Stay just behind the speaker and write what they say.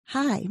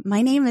Hi,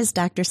 my name is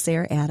Dr.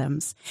 Sarah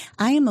Adams.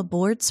 I am a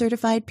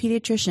board-certified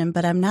pediatrician,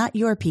 but I'm not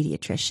your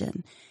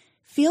pediatrician.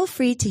 Feel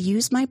free to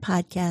use my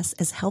podcast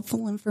as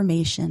helpful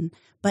information,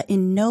 but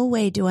in no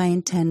way do I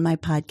intend my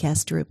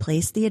podcast to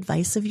replace the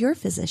advice of your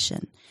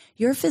physician.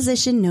 Your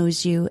physician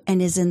knows you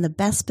and is in the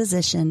best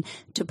position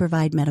to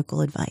provide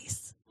medical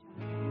advice.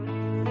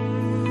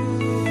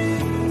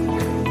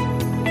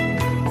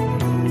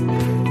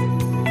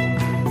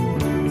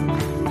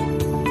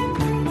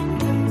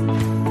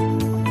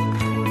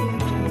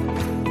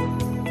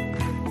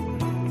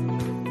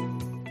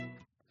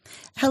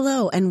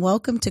 Hello, and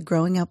welcome to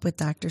Growing Up with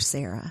Dr.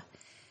 Sarah.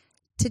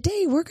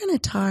 Today, we're going to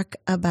talk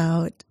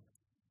about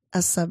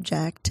a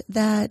subject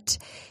that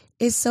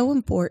is so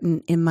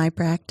important in my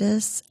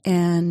practice,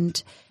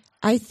 and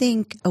I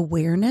think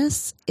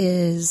awareness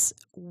is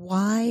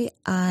why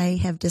I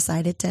have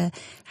decided to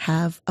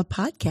have a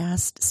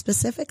podcast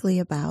specifically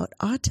about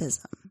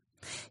autism.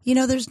 You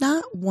know, there's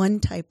not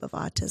one type of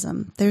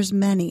autism. There's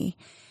many.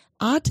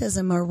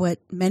 Autism, or what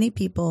many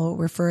people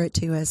refer it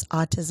to as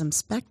autism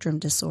spectrum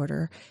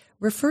disorder,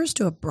 refers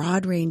to a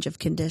broad range of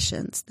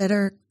conditions that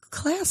are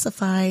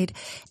classified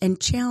and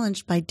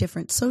challenged by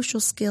different social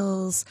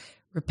skills,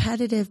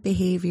 repetitive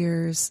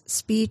behaviors,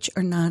 speech,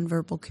 or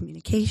nonverbal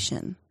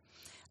communication.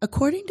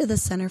 According to the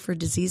Center for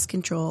Disease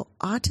Control,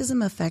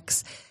 autism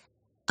affects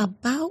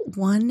about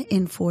 1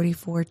 in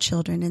 44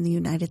 children in the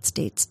United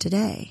States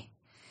today.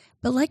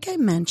 But like I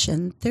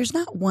mentioned, there's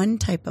not one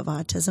type of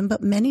autism,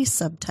 but many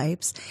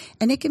subtypes,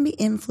 and it can be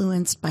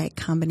influenced by a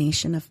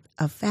combination of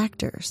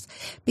factors.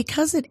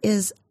 Because it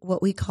is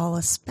what we call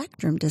a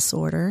spectrum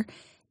disorder,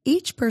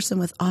 each person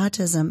with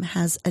autism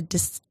has a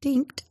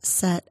distinct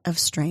set of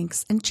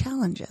strengths and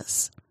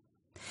challenges.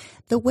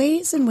 The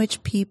ways in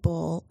which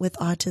people with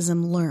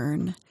autism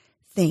learn,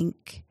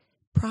 think,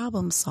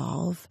 problem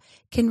solve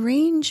can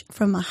range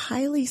from a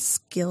highly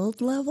skilled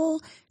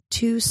level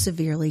to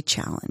severely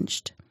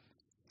challenged.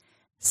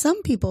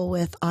 Some people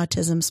with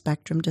autism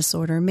spectrum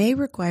disorder may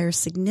require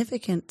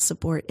significant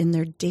support in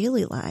their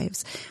daily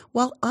lives,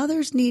 while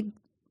others need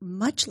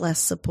much less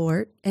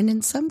support and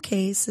in some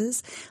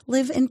cases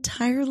live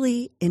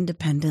entirely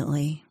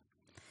independently.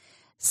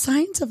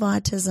 Signs of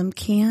autism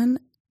can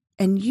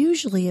and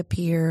usually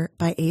appear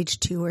by age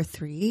 2 or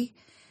 3.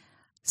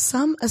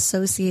 Some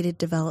associated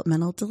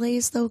developmental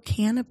delays, though,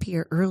 can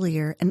appear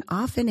earlier, and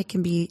often it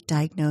can be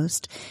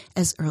diagnosed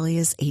as early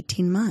as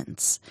 18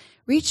 months.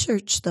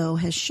 Research, though,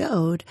 has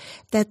showed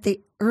that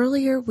the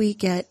earlier we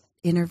get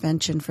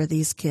intervention for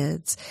these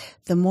kids,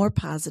 the more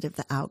positive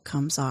the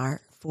outcomes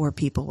are for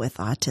people with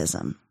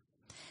autism.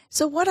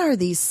 So what are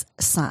these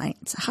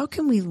signs? How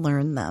can we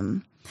learn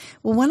them?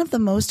 Well, one of the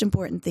most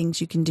important things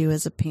you can do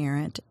as a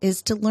parent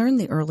is to learn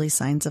the early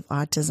signs of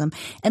autism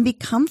and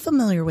become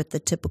familiar with the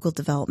typical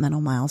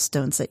developmental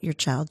milestones that your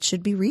child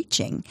should be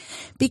reaching.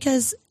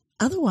 Because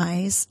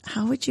otherwise,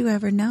 how would you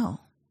ever know?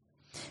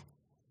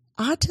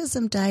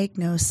 Autism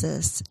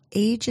diagnosis,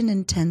 age and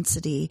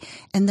intensity,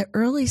 and the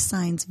early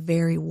signs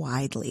vary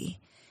widely.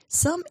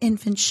 Some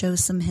infants show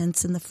some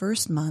hints in the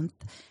first month,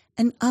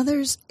 and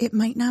others, it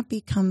might not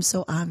become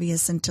so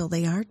obvious until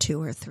they are 2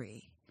 or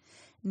 3.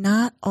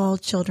 Not all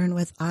children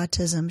with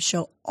autism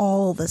show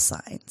all the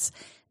signs.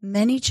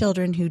 Many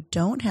children who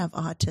don't have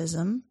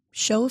autism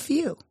show a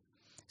few.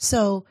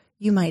 So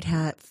you might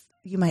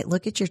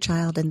look at your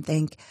child and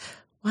think,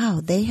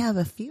 wow, they have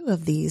a few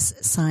of these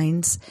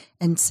signs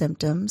and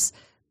symptoms,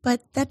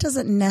 but that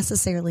doesn't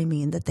necessarily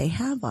mean that they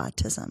have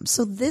autism.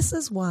 So this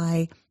is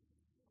why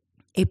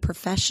a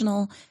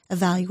professional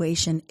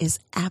evaluation is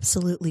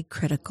absolutely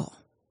critical.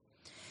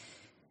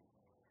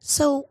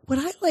 So what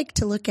I like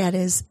to look at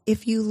is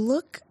if you're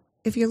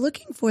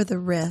looking for the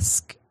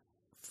risk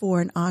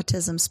for an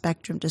autism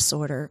spectrum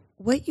disorder,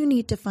 what you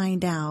need to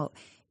find out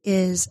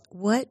is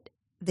what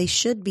they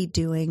should be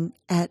doing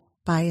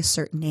by a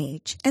certain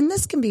age. And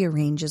this can be a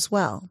range as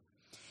well.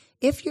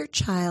 If your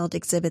child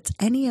exhibits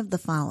any of the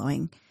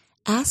following,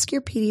 ask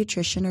your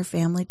pediatrician or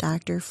family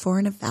doctor for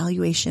an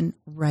evaluation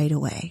right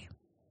away.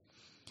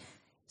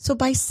 So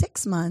by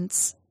 6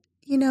 months,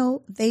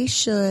 they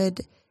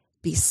should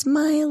be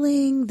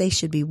smiling, they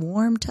should be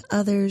warm to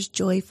others,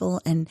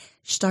 joyful, and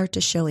start to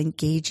show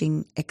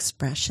engaging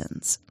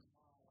expressions.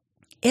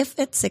 If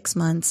at 6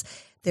 months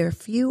there are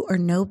few or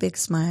no big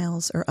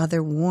smiles or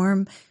other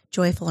warm,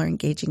 joyful, or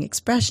engaging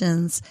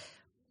expressions,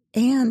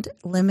 and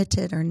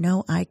limited or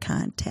no eye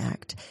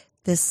contact,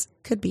 this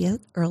could be an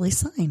early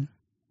sign.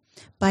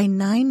 By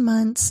 9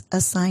 months,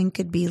 a sign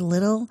could be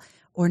little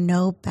or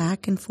no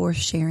back and forth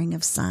sharing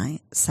of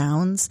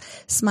sounds,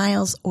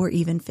 smiles, or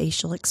even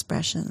facial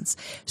expressions.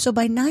 So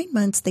by 9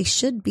 months, they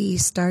should be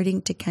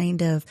starting to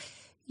kind of,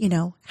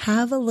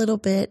 have a little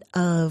bit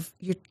of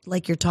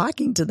you're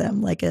talking to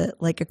them, like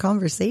a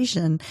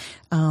conversation,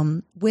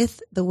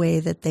 with the way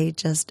that they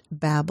just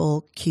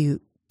babble,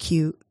 cute,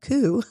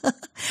 coo,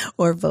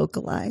 or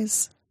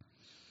vocalize.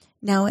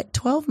 Now at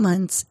 12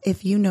 months,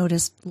 if you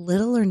notice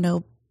little or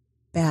no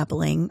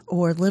babbling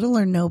or little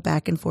or no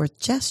back and forth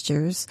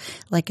gestures,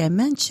 like I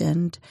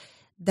mentioned,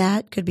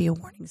 that could be a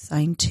warning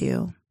sign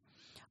too.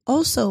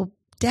 Also,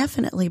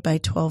 definitely by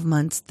 12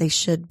 months, they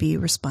should be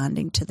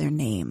responding to their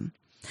name.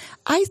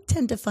 I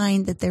tend to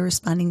find that they're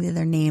responding to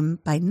their name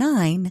by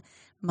 9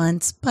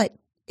 months, but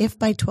if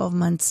by 12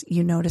 months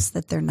you notice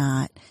that they're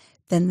not,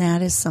 then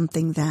that is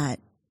something that,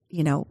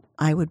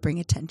 I would bring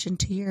attention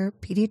to your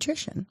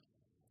pediatrician.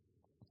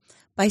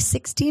 By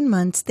 16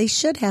 months, they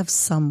should have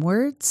some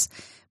words,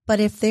 but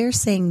if they're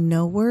saying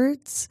no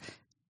words,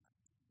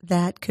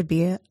 that could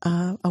be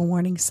a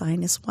warning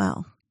sign as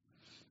well.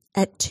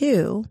 At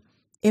 2,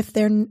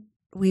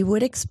 we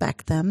would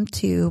expect them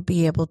to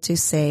be able to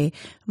say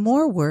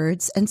more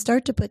words and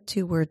start to put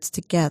 2 words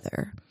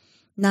together,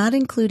 not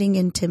including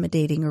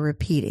intimidating or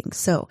repeating.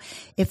 So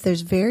if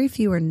there's very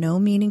few or no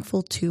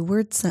meaningful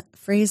 2-word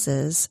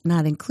phrases,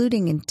 not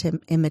including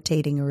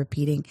imitating or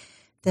repeating,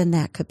 then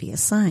that could be a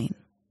sign.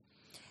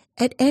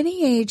 At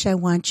any age, I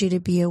want you to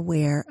be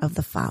aware of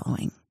the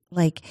following.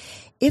 Like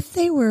if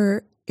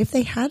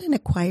they had an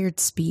acquired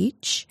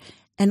speech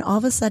and all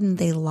of a sudden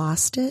they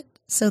lost it,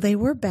 so they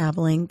were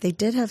babbling, they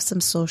did have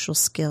some social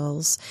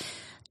skills,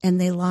 and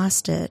they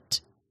lost it,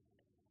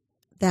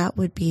 that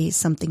would be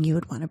something you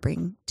would want to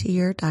bring to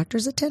your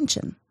doctor's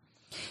attention.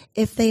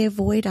 If they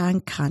avoid eye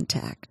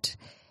contact,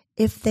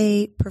 if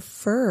they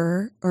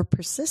prefer or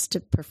persist to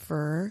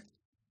prefer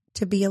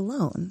to be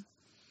alone,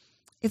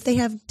 if they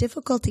have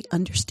difficulty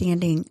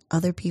understanding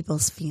other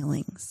people's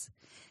feelings,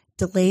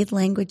 delayed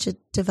language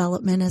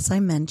development, as I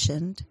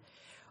mentioned,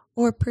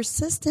 or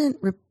persistent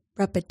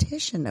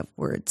repetition of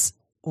words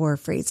or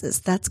phrases,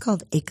 that's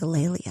called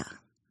echolalia.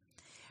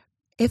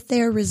 If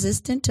they are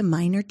resistant to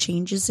minor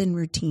changes in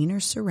routine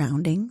or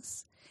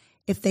surroundings,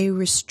 if they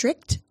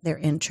restrict their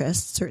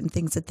interests, certain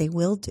things that they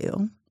will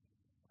do,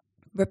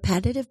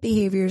 repetitive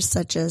behaviors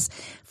such as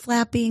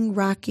flapping,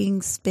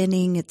 rocking,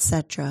 spinning,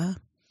 etc.,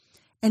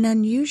 an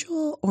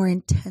unusual or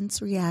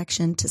intense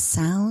reaction to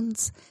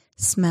sounds,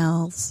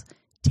 smells,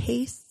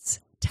 tastes,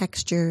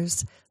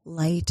 textures,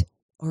 light,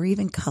 or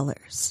even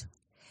colors.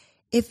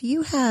 If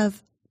you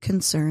have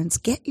concerns,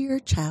 get your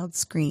child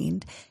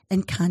screened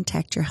and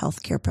contact your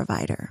healthcare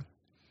provider.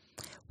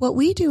 What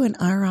we do in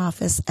our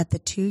office at the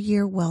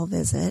 2-year well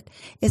visit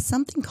is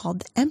something called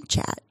the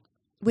MCHAT,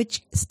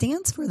 which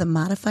stands for the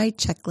Modified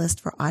Checklist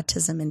for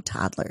Autism in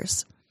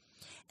Toddlers.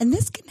 And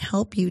this can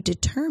help you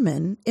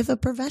determine if a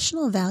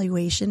professional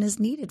evaluation is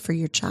needed for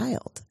your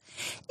child.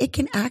 It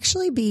can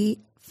actually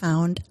be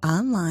found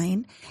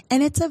online,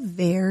 and it's a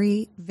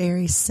very,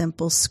 very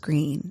simple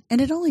screen,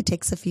 and it only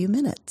takes a few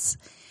minutes.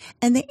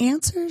 And the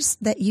answers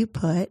that you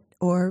put,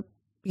 or,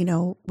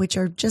 which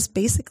are just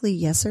basically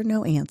yes or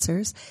no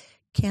answers,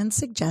 can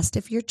suggest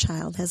if your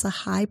child has a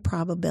high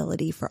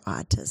probability for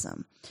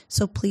autism.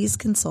 So please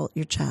consult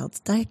your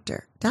child's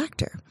doctor.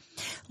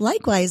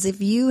 Likewise,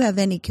 if you have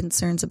any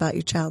concerns about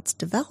your child's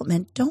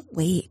development, don't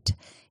wait.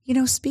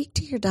 Speak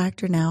to your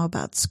doctor now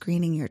about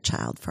screening your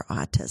child for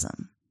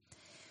autism.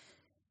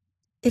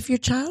 If your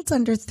child's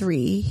under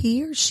 3,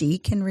 he or she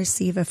can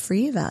receive a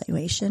free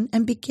evaluation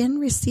and begin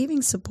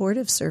receiving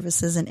supportive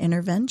services and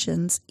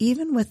interventions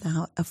even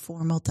without a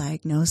formal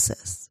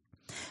diagnosis.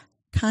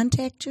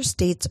 Contact your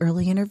state's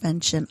early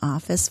intervention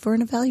office for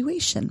an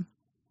evaluation.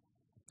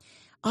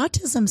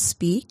 Autism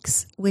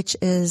Speaks, which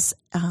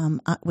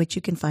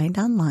you can find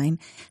online,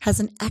 has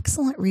an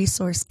excellent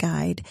resource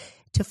guide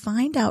to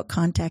find out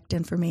contact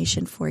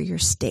information for your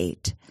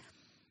state,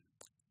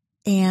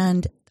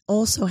 and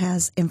also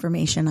has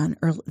information on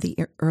the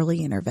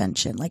early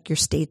intervention, like your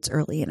state's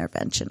early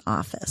intervention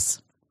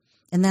office.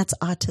 And that's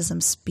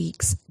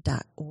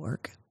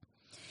autismspeaks.org.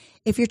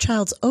 If your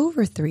child's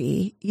over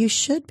 3, you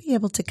should be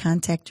able to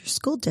contact your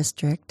school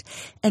district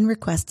and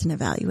request an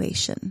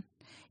evaluation.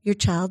 Your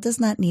child does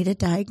not need a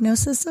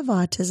diagnosis of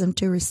autism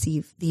to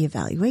receive the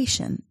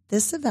evaluation.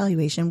 This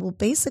evaluation will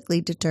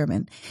basically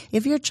determine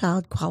if your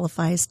child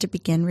qualifies to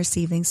begin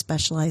receiving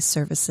specialized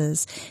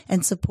services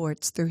and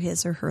supports through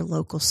his or her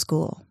local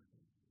school.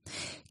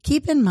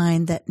 Keep in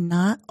mind that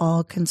not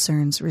all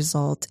concerns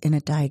result in a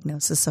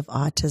diagnosis of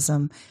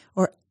autism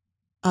or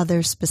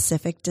other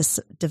specific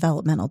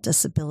developmental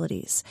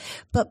disabilities,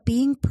 but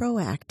being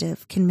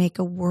proactive can make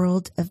a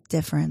world of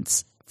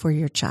difference for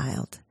your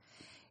child.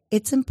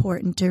 It's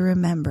important to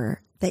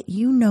remember that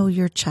you know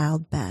your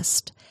child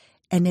best,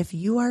 and if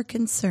you are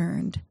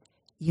concerned,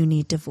 you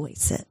need to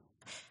voice it.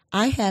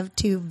 I have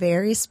 2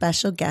 very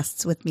special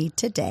guests with me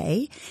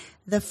today.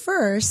 The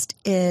first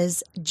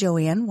is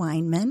Joanne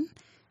Weinman,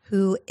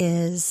 who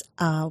is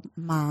a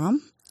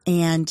mom,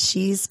 and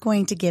she's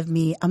going to give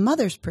me a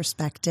mother's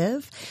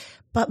perspective.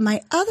 But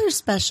my other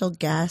special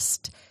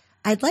guest,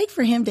 I'd like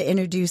for him to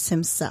introduce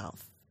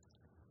himself.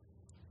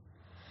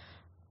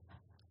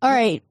 All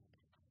right.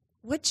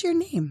 What's your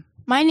name?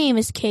 My name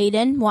is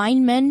Caden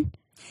Weinman.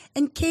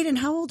 And Caden,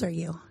 how old are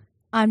you?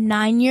 I'm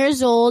 9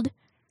 years old.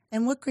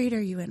 And what grade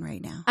are you in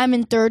right now? I'm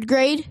in 3rd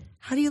grade.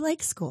 How do you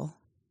like school?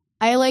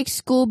 I like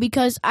school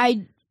because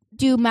I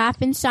do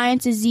math and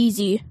science is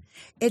easy.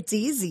 It's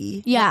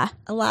easy. Yeah.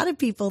 A lot of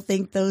people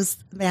think those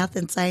math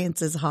and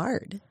science is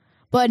hard.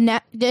 But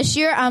this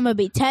year, I'm going to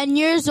be 10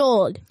 years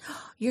old.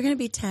 You're going to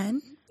be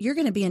 10? You're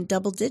going to be in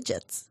double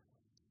digits.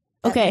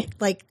 Okay.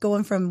 Like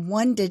going from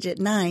 1 digit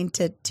 9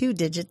 to 2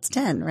 digits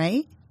 10,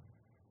 right?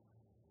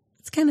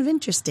 It's kind of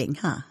interesting,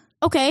 huh?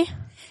 Okay.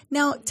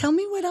 Now, tell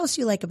me what else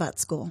you like about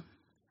school.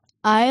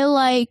 I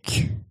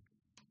like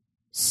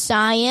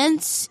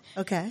science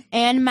Okay.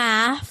 and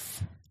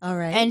math All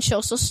right. and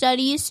social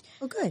studies,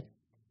 Oh, good.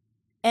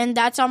 and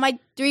that's on my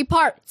 3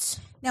 parts.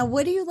 Now,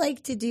 what do you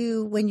like to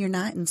do when you're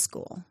not in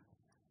school?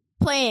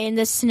 Play in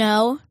the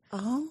snow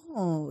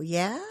Oh,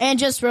 yeah? and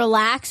just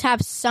relax,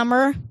 have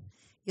summer.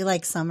 You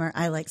like summer?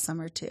 I like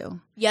summer too.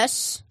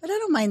 Yes. But I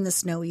don't mind the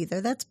snow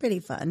either. That's pretty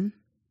fun.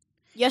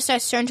 Yes, I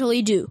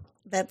certainly do.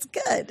 That's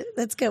good.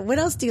 That's good. What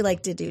else do you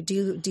like to do?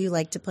 Do you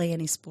like to play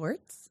any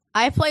sports?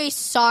 I play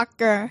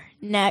soccer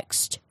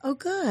next. Oh,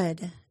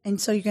 good.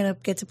 And so you're going to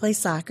get to play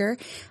soccer.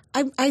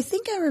 I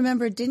think I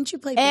remember, didn't you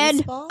play And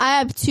baseball? I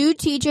have 2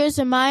 teachers,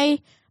 and mine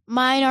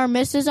are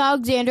Mrs.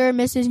 Alexander and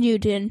Mrs.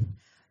 Newton.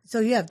 So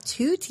you have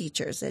 2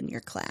 teachers in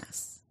your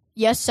class.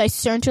 Yes, I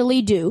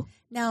certainly do.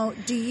 Now,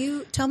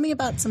 tell me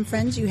about some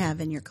friends you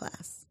have in your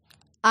class?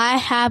 I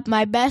have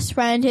my best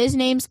friend. His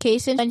name's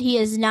Kason, and he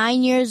is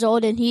 9 years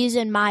old, and he's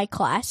in my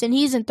class, and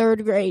he's in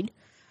 3rd grade.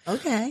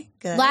 Okay,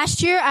 good.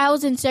 Last year, I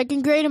was in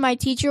 2nd grade, and my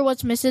teacher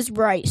was Mrs.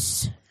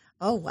 Bryce.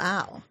 Oh,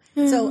 wow.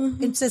 So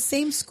it's the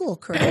same school,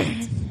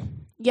 correct?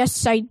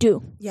 Yes, I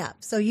do. Yeah.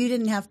 So you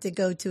didn't have to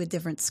go to a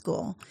different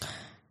school,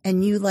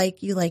 and you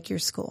like your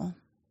school.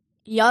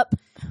 Yup.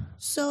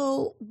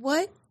 So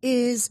what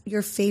is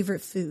your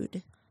favorite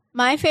food?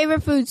 My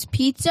favorite food's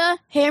pizza,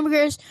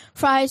 hamburgers,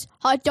 fries,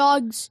 hot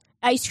dogs,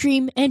 ice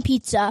cream, and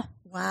pizza.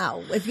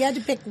 Wow. If you had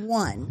to pick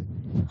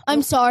one,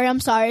 I'm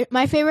sorry.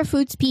 My favorite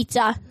food's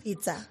pizza.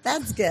 pizza.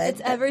 That's good.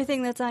 It's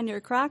everything that's on your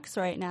Crocs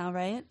right now,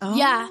 right? Oh.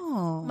 Yeah.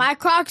 My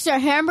Crocs are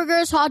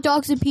hamburgers, hot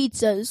dogs, and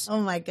pizzas.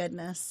 Oh my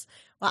goodness.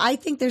 Well, I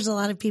think there's a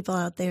lot of people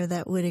out there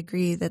that would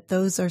agree that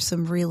those are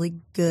some really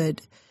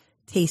good,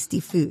 tasty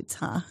foods,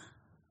 huh?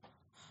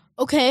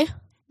 Okay.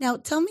 Now,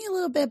 tell me a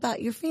little bit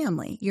about your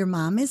family. Your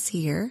mom is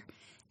here,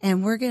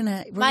 and we're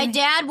gonna. My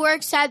dad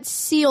works at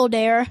Sealed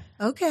Air.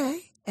 Okay,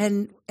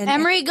 and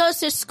Emery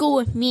goes to school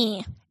with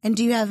me. And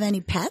do you have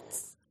any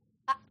pets?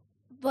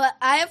 But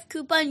I have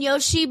Koopa and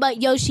Yoshi, but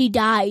Yoshi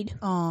died.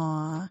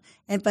 Aw,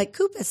 but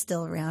Koopa's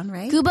still around,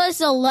 right?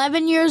 Koopa's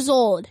 11 years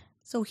old.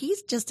 So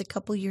he's just a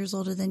couple years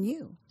older than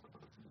you.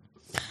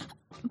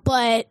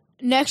 But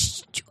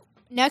next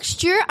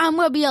year, I'm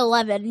going to be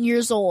 11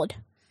 years old.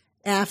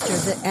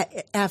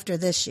 After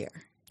this year.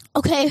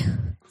 Okay.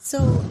 So,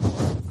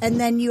 and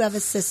then you have a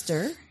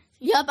sister.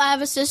 Yep, I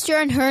have a sister,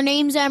 and her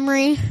name's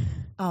Emery.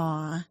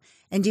 Aw,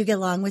 and do you get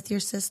along with your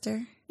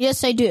sister?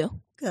 Yes, I do.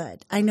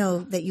 Good. I know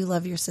that you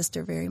love your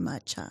sister very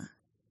much, huh?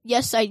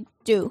 Yes, I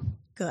do.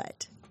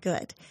 Good,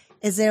 good.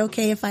 Is it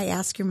okay if I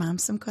ask your mom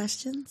some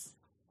questions?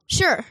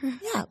 Sure.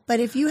 Yeah, but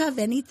if you have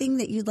anything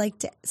that you'd like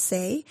to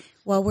say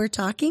while we're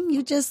talking,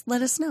 you just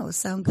let us know.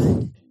 Sound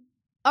good?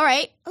 All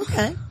right.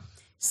 Okay.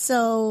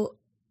 So,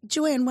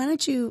 Joanne, why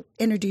don't you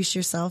introduce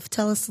yourself?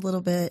 Tell us a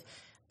little bit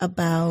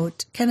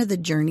about kind of the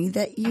journey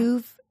that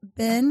you've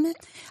been.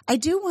 I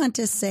do want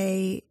to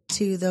say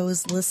to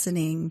those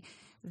listening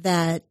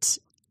that,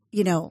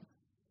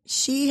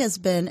 she has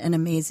been an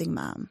amazing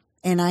mom,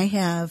 and I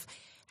have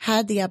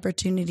had the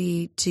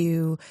opportunity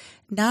to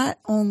not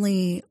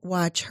only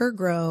watch her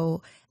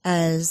grow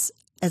as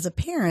a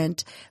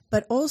parent,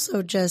 but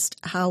also just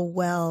how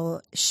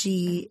well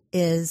she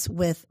is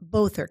with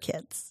both her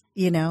kids,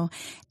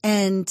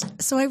 And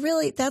so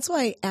that's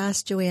why I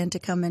asked Joanne to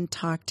come and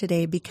talk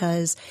today,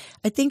 because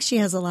I think she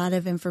has a lot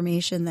of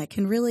information that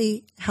can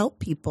really help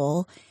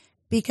people,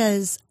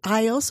 because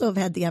I also have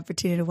had the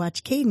opportunity to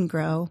watch Caden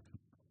grow.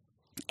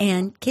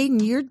 And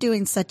Caden, you're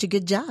doing such a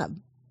good job.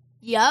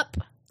 Yep.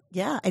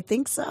 Yeah, I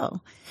think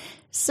so.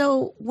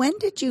 So when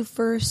did you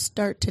first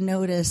start to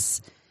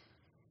notice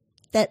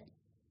that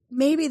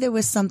maybe there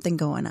was something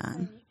going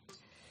on?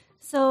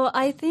 So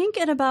I think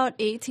in about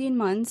 18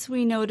 months,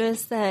 we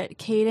noticed that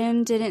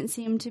Caden didn't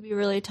seem to be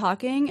really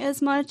talking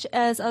as much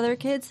as other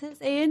kids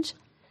his age.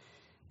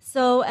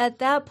 So at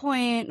that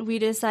point, we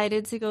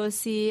decided to go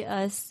see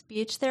a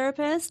speech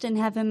therapist and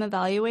have him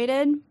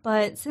evaluated.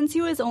 But since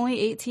he was only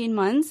 18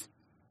 months,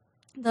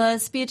 the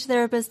speech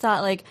therapist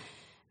thought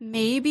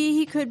maybe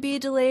he could be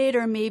delayed,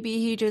 or maybe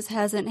he just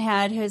hasn't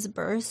had his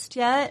burst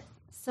yet.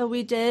 So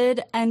we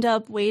did end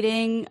up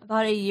waiting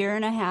about 1.5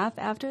 years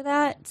after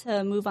that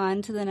to move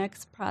on to the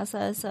next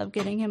process of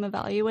getting him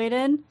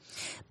evaluated.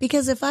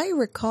 Because if I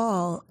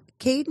recall,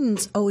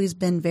 Caden's always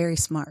been very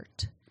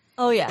smart.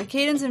 Oh, yeah.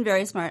 Caden's been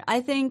very smart. I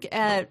think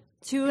at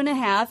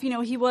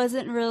 2.5, he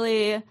wasn't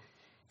really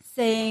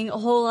saying a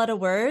whole lot of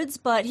words,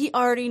 but he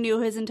already knew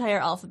his entire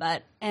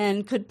alphabet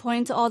and could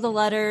point to all the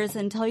letters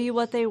and tell you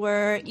what they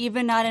were,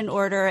 even not in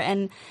order.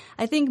 And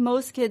I think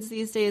most kids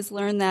these days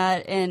learn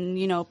that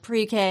in,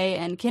 pre-K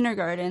and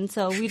kindergarten.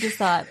 So we just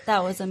thought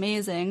that was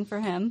amazing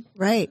for him.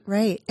 Right,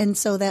 right. And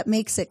so that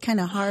makes it kind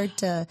of hard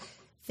to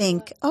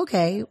think,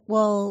 okay,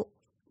 well,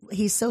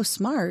 he's so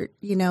smart,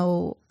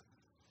 it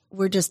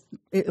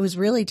was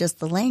really just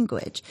the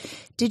language.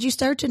 Did you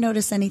start to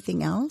notice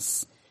anything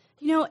else?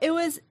 It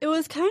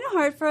was kind of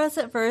hard for us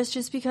at first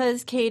just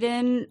because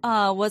Caden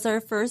was our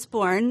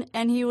firstborn,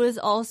 and he was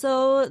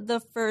also the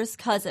first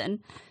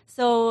cousin.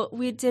 So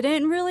we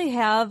didn't really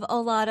have a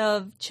lot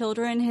of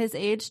children his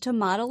age to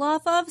model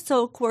off of.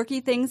 So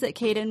quirky things that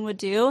Caden would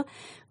do,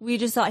 we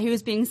just thought he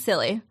was being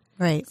silly.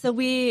 Right. So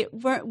we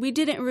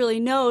didn't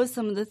really know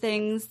some of the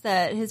things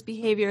that his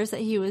behaviors that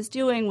he was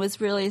doing was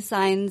really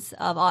signs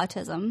of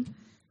autism.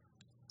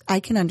 I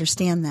can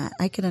understand that.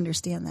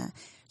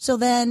 So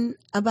then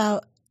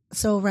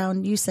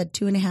around, you said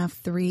 2.5,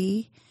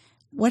 3,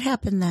 what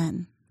happened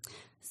then?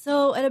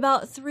 So at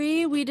about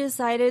 3, we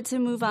decided to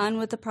move on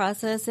with the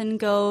process and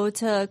go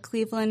to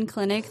Cleveland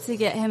Clinic to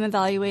get him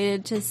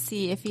evaluated to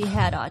see if he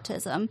had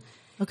autism.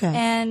 Okay.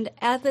 And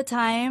at the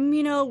time,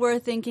 we're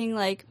thinking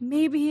like,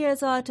 maybe he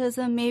has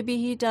autism, maybe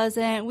he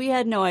doesn't. We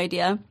had no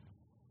idea.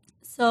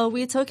 So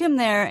we took him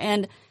there,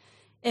 and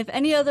if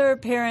any other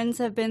parents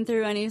have been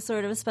through any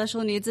sort of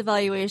special needs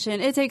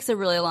evaluation, it takes a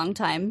really long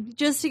time.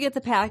 Just to get the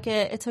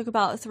packet, it took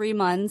about 3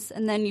 months,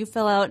 and then you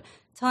fill out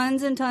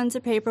tons and tons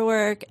of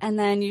paperwork, and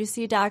then you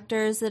see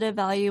doctors that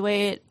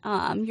evaluate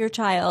your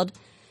child.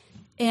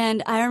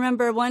 And I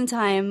remember one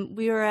time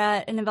we were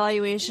at an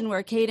evaluation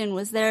where Caden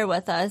was there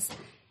with us,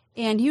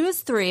 and he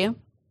was 3,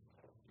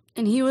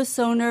 and he was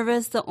so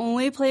nervous. The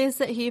only place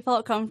that he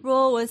felt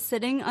comfortable was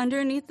sitting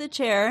underneath the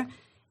chair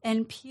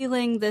and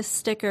peeling this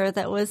sticker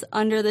that was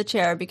under the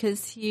chair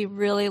because he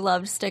really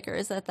loved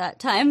stickers at that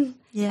time.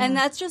 Yeah. And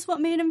that's just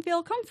what made him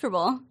feel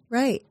comfortable.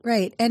 Right.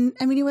 And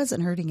I mean, he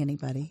wasn't hurting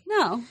anybody.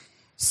 No.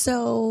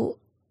 So,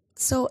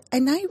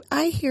 and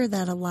I hear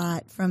that a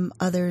lot from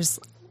others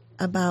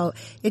about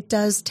it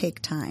does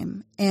take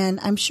time. And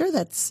I'm sure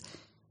that's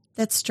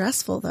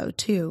stressful though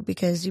too,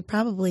 because you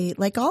probably,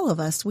 like all of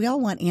us, we all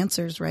want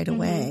answers right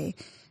away.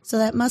 So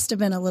that must have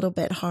been a little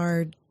bit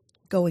hard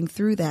going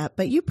through that,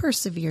 but you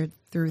persevered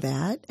through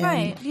that. And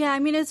right. Yeah. I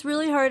mean, it's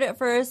really hard at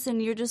first,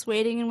 and you're just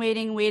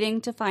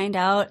waiting to find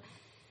out.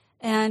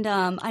 And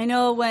I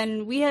know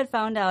when we had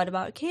found out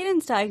about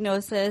Caden's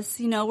diagnosis,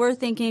 we're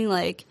thinking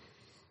like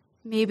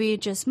maybe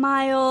just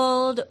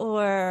mild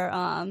or,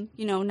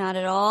 not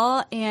at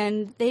all.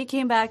 And they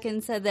came back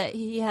and said that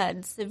he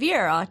had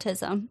severe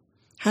autism.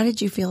 How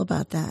did you feel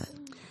about that?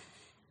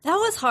 That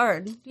was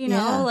hard,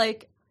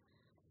 like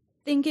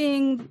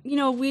thinking,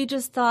 we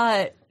just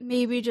thought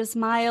maybe just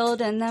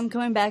mild, and them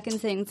coming back and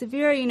saying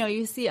severe.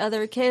 You see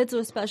other kids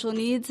with special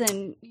needs,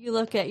 and you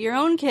look at your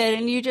own kid,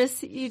 and you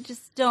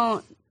just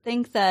don't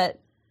think that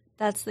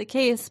that's the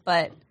case.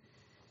 But,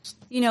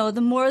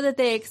 the more that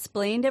they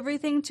explained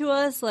everything to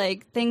us,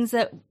 like things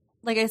that,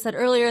 like I said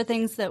earlier,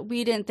 things that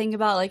we didn't think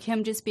about, like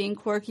him just being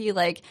quirky,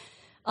 like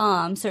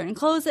certain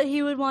clothes that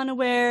he would want to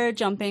wear,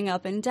 jumping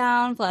up and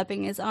down,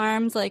 flapping his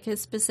arms, like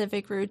his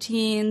specific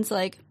routines,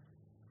 like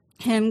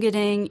him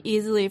getting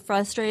easily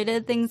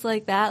frustrated, things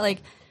like that.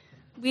 Like,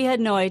 we had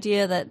no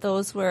idea that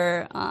those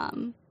were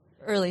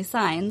early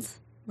signs.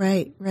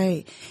 Right.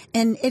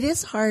 And it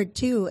is hard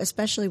too,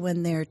 especially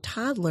when they're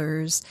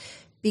toddlers,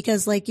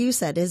 because like you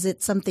said, is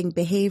it something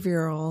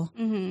behavioral?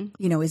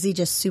 Mm-hmm. Is he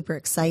just super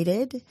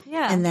excited?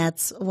 Yeah. And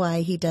that's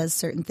why he does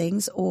certain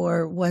things?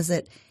 Or was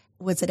it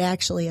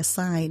actually a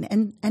sign?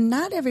 And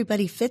not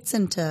everybody fits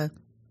into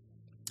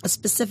a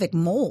specific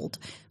mold.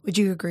 Would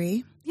you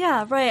agree?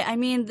 Yeah, right. I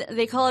mean,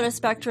 they call it a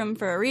spectrum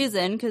for a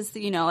reason because,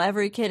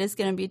 every kid is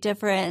going to be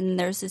different, and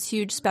there's this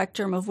huge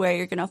spectrum of where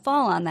you're going to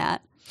fall on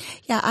that.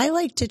 Yeah, I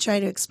like to try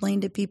to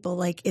explain to people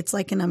like it's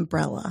like an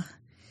umbrella,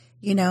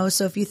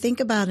 So if you think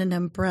about an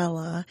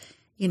umbrella,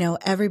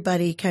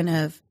 everybody kind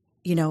of,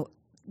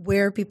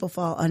 where people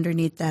fall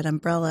underneath that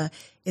umbrella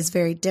is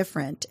very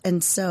different.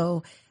 And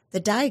so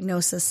the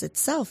diagnosis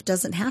itself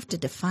doesn't have to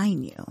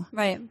define you.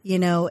 Right.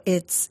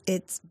 It's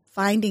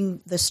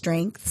finding the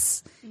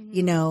strengths,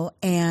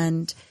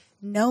 and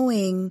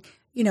knowing,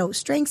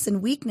 strengths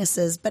and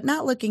weaknesses, but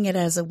not looking at it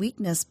as a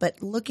weakness,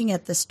 but looking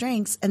at the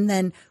strengths and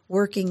then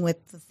working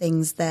with the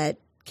things that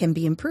can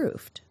be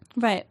improved.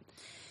 Right.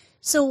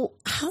 So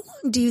how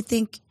long do you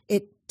think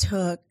it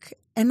took,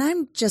 and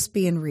I'm just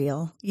being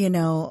real,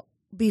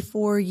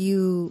 before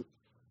you,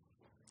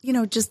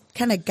 just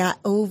kind of got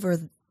over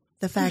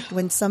the fact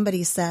when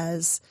somebody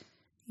says,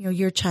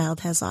 your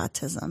child has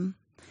autism?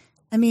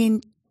 I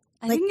mean,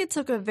 I think it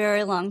took a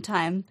very long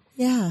time.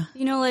 Yeah.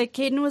 Like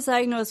Caden was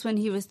diagnosed when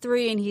he was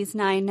 3 and he's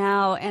 9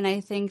 now. And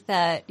I think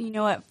that,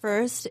 at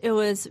first it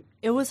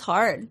was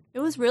hard. It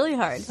was really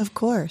hard. Of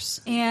course.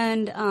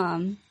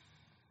 And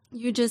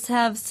you just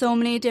have so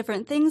many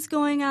different things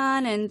going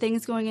on and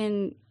things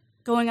going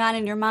on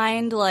in your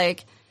mind.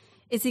 Like,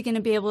 is he going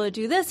to be able to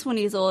do this when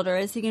he's older?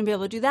 Is he going to be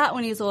able to do that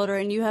when he's older?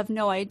 And you have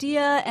no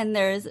idea. And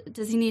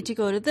does he need to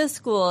go to this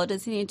school?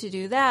 Does he need to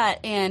do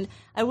that? And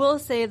I will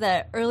say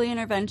that early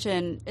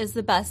intervention is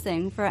the best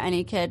thing for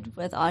any kid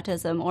with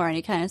autism or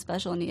any kind of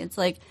special needs.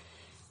 Like,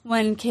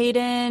 when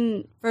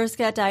Caden first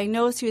got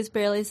diagnosed, he was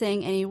barely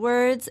saying any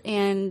words.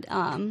 And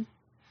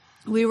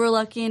We were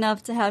lucky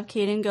enough to have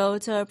Caden go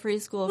to a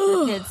preschool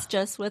for kids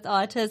just with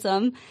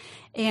autism.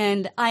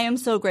 And I am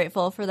so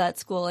grateful for that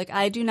school. Like,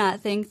 I do not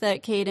think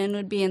that Caden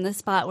would be in the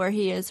spot where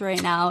he is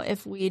right now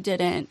if we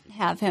didn't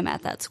have him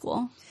at that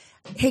school.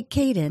 Hey,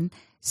 Caden,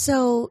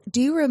 so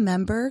do you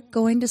remember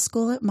going to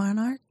school at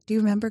Monarch? Do you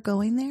remember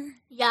going there?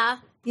 Yeah.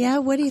 Yeah,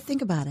 what do you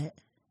think about it?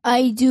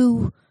 I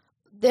do.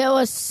 There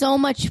was so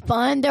much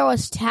fun. There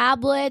was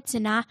tablets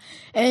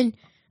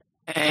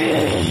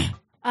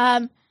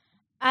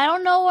I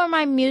don't know where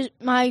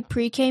my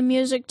pre-K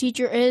music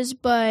teacher is,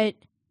 but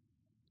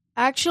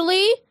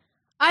actually,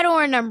 I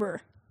don't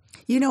remember.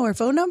 You know her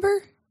phone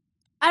number?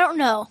 I don't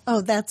know.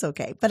 Oh, that's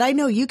okay. But I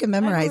know you can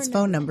memorize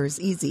phone numbers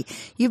easy.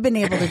 You've been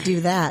able to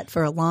do that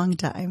for a long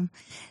time.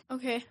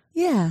 Okay.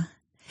 Yeah.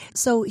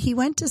 So he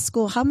went to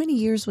school. How many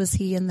years was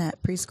he in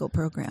that preschool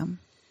program?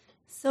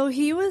 So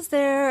he was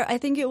there,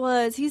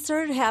 he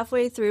started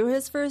halfway through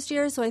his first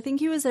year, so I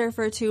think he was there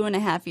for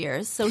 2.5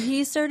 years. So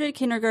he started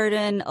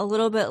kindergarten a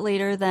little bit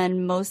later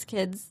than most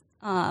kids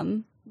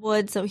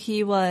would, so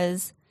he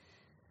was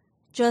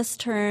just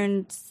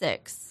turned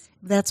 6.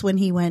 That's when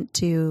he went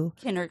to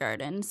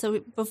kindergarten. So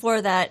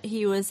before that,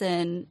 he was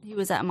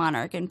at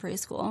Monarch in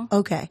preschool.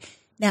 Okay.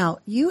 Now,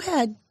 you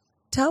had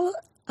tell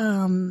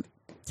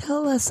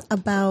us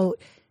about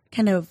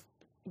kind of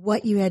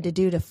what you had to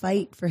do to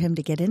fight for him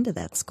to get into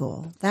that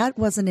school. That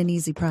wasn't an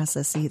easy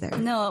process either.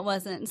 No, it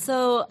wasn't.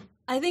 So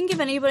I think if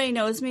anybody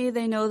knows me,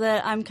 they know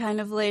that I'm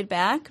kind of laid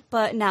back,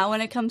 but not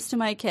when it comes to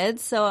my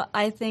kids. So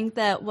I think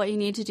that what you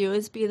need to do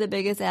is be the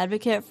biggest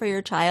advocate for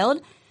your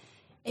child.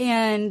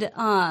 And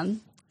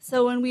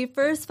so when we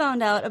first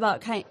found out about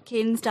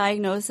Caden's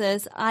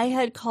diagnosis, I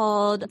had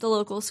called the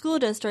local school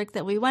district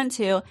that we went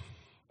to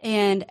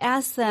and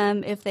asked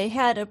them if they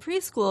had a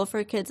preschool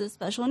for kids with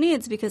special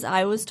needs, because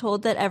I was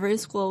told that every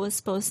school was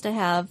supposed to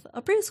have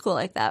a preschool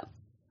like that.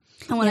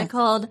 And when I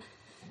called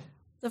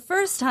the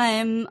first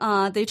time,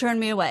 they turned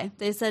me away.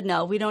 They said,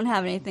 no, we don't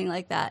have anything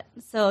like that.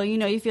 So,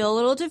 you feel a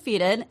little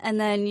defeated, and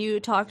then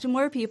you talk to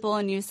more people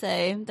and you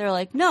say, they're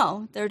like,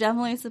 no, they're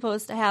definitely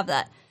supposed to have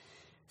that.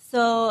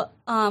 So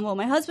what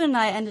my husband and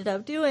I ended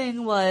up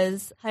doing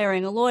was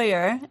hiring a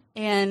lawyer,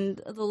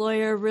 and the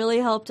lawyer really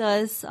helped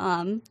us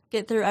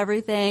get through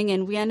everything,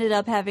 and we ended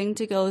up having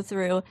to go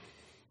through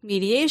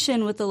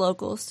mediation with the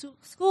local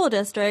school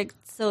district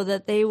so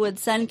that they would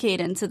send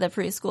Caden to the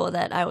preschool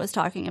that I was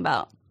talking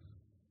about.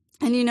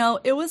 And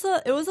it was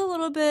a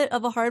little bit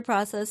of a hard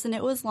process, and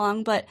it was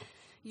long, but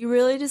you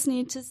really just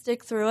need to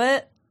stick through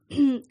it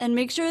and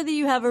make sure that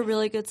you have a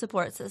really good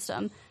support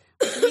system.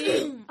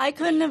 I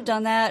couldn't have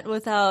done that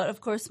without, of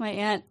course, my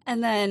aunt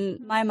and then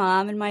my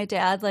mom and my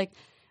dad. Like,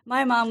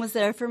 my mom was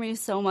there for me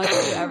so much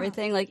through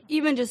everything, like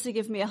even just to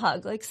give me a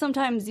hug. Like,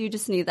 sometimes you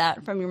just need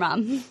that from your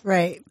mom.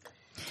 Right.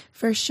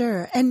 For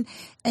sure. And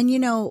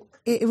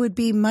it would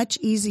be much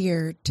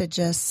easier to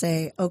just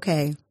say,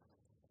 okay,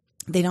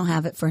 they don't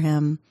have it for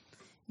him,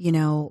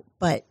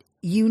 but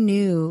you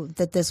knew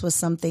that this was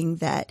something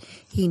that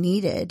he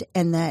needed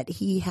and that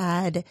he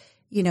had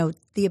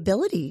the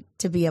ability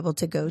to be able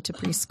to go to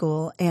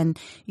preschool. And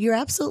you're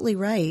absolutely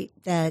right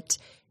that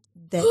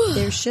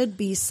there should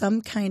be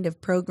some kind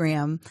of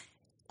program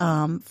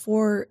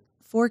for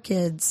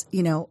kids,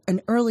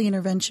 an early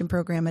intervention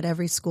program at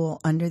every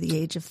school under the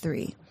age of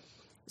 3.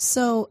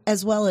 So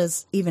as well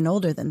as even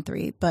older than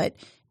 3, but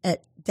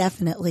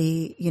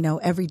definitely,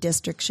 every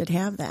district should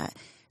have that.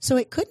 So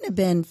it couldn't have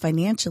been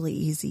financially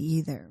easy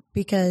either,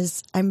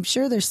 because I'm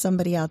sure there's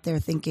somebody out there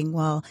thinking,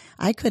 well,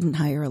 I couldn't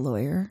hire a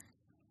lawyer.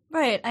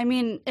 Right. I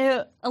mean,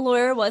 a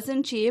lawyer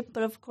wasn't cheap,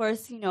 but of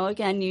course,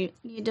 again, you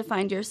need to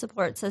find your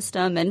support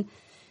system and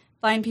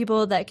find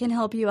people that can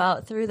help you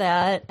out through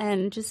that,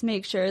 and just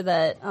make sure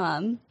that,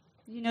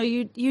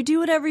 you do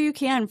whatever you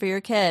can for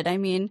your kid. I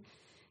mean,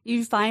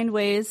 you find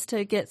ways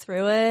to get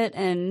through it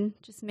and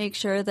just make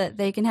sure that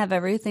they can have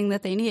everything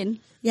that they need.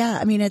 Yeah.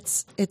 I mean,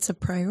 it's a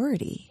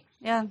priority.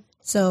 Yeah.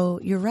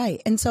 So you're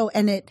right. And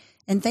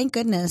thank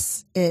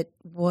goodness it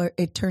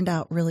turned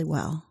out really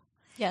well.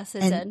 Yes,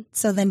 it did.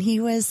 So then he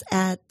was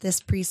at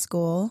this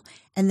preschool,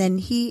 and then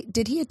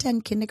did he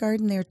attend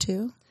kindergarten there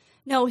too?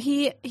 No,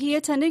 he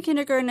attended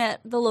kindergarten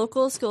at the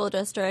local school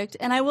district,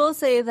 and I will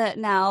say that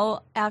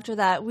now, after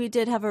that, we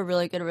did have a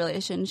really good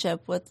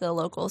relationship with the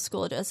local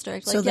school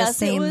district. So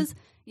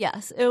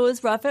it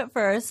was rough at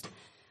first,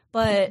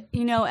 but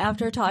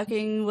after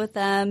talking with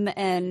them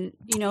and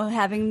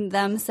having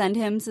them send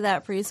him to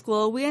that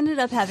preschool, we ended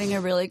up having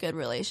a really good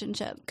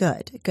relationship.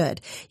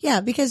 Good.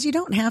 Yeah, because you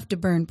don't have to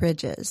burn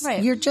bridges.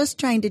 Right. You're just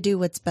trying to do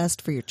what's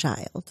best for your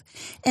child.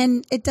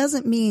 And it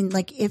doesn't mean,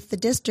 like, if the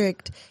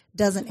district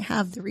doesn't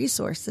have the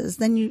resources,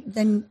 then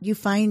you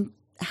find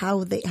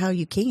how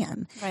you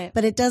can. Right.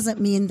 But it doesn't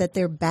mean that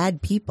they're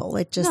bad people.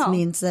 It just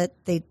means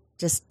that they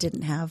just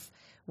didn't have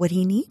what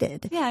he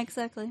needed. Yeah,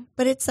 exactly.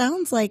 But it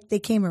sounds like they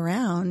came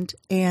around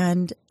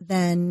and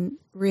then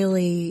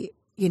really,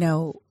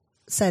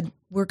 said,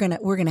 we're going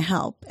to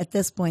help. At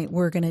this point,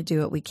 we're going to do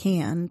what we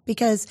can,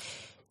 because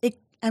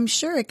I'm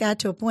sure it got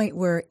to a point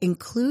where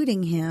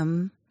including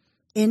him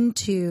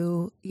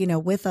into,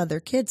 with other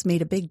kids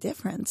made a big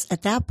difference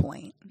at that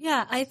point.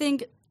 Yeah, I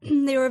think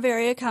they were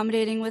very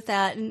accommodating with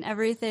that and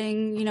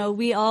everything.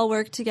 We all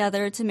worked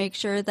together to make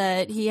sure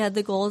that he had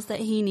the goals that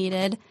he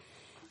needed.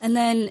 And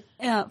then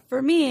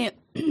for me,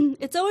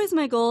 it's always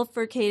my goal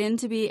for Caden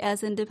to be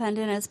as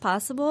independent as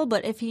possible,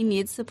 but if he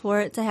needs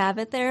support, to have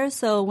it there.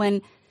 So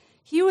when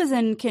he was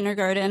in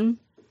kindergarten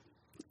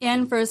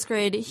and first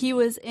grade, he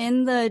was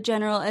in the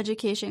general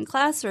education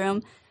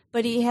classroom,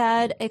 but he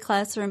had a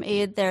classroom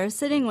aide there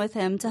sitting with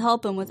him to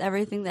help him with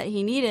everything that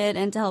he needed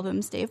and to help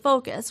him stay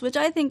focused, which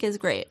I think is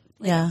great.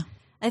 Yeah.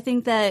 I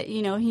think that,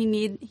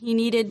 he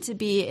needed to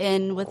be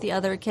in with the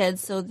other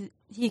kids so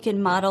he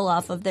can model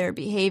off of their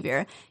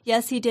behavior.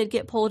 Yes, he did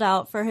get pulled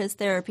out for his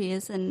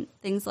therapies and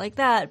things like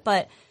that,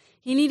 but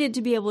he needed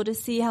to be able to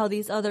see how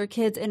these other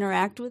kids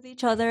interact with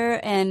each other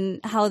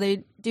and how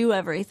they do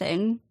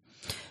everything.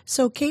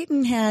 So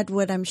Caden had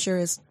what I'm sure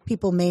is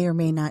people may or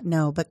may not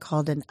know, but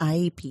called an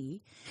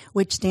IEP,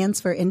 which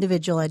stands for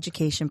Individual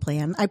Education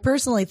Plan. I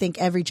personally think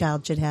every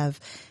child should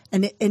have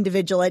an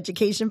individual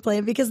education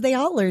plan because they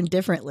all learn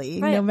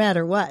differently, right, no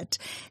matter what.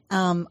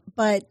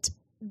 But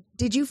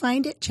did you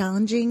find it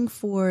challenging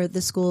for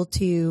the school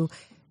to,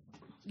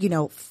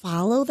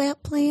 follow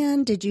that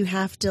plan? Did you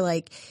have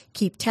to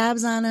keep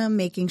tabs on them,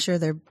 making sure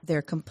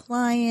they're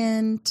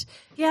compliant?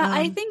 Yeah,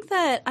 I think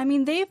that,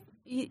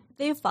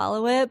 they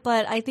follow it,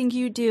 but I think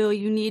you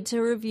need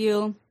to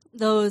review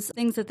those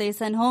things that they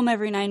send home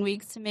every 9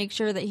 weeks to make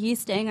sure that he's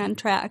staying on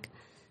track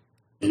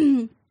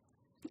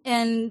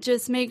and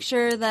just make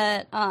sure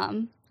that,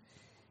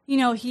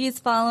 he's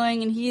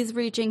following and he's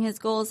reaching his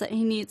goals that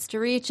he needs to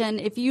reach. And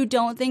if you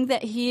don't think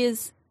that he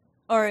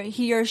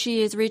or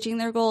she is reaching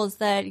their goals,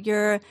 that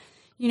you're,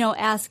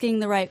 asking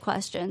the right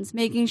questions,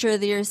 making sure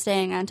that you're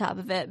staying on top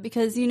of it.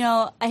 Because,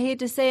 I hate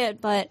to say it,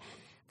 but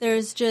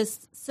there's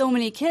just so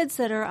many kids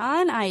that are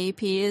on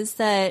IEPs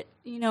that,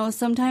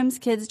 sometimes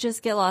kids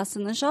just get lost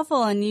in the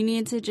shuffle, and you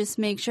need to just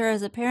make sure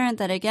as a parent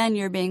that, again,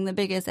 you're being the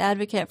biggest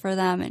advocate for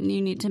them, and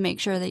you need to make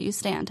sure that you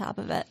stay on top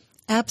of it.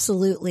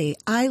 Absolutely.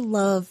 I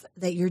love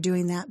that you're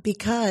doing that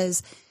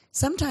because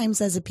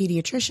sometimes as a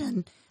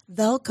pediatrician,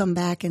 they'll come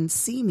back and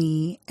see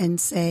me and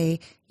say,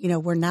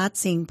 we're not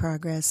seeing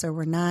progress or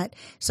we're not.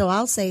 So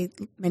I'll say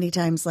many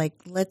times,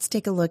 let's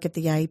take a look at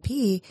the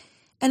IEP.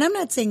 And I'm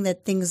not saying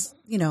that things,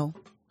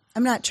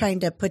 I'm not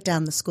trying to put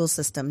down the school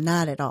system,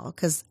 not at all.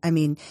 Because,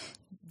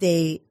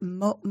 they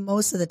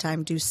most of the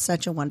time do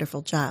such a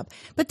wonderful job.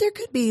 But there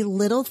could be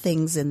little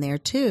things in there,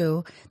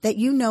 too, that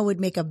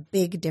would make a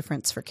big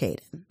difference for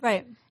Caden.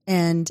 Right.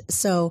 And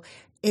so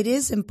it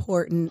is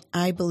important,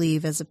 I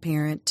believe, as a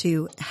parent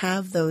to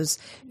have those,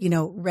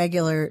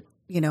 regular,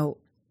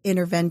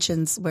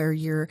 interventions where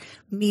you're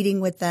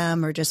meeting with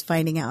them or just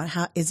finding out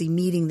how is he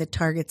meeting the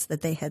targets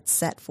that they had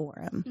set for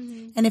him.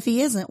 Mm-hmm. And if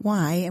he isn't,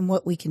 why and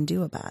what we can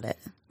do about it.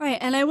 Right.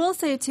 And I will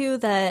say, too,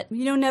 that,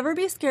 never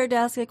be scared to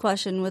ask a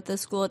question with the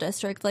school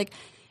district.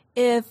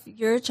 If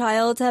your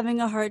child's having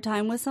a hard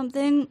time with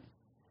something,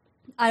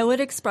 I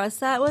would express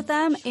that with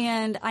them.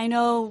 And I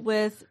know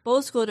with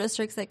both school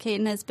districts that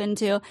Caden has been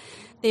to,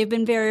 they've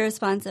been very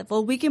responsive.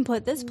 Well, we can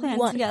put this plan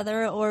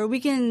together, or we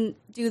can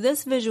do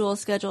this visual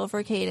schedule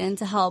for Caden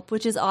to help,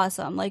 which is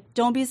awesome.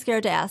 Don't be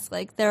scared to ask.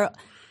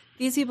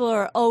 These people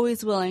are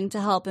always willing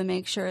to help and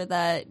make sure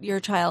that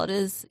your child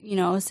is,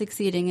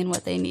 succeeding in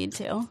what they need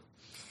to.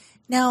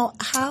 Now,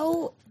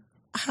 how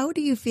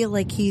do you feel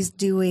like he's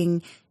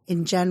doing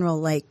in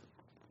general,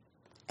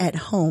 at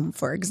home,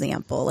 for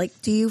example?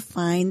 Do you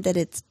find that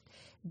it's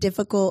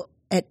difficult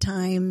at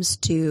times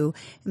to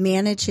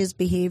manage his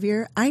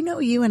behavior? I know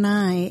you and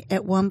I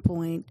at one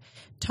point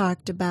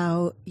talked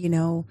about,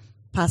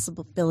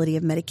 possibility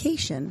of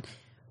medication,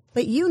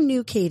 but you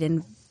knew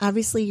Caden.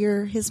 Obviously,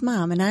 you're his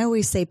mom. And I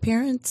always say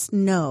parents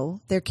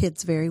know their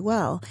kids very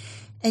well.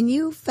 And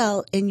you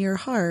felt in your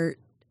heart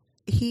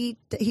he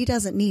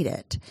doesn't need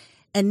it.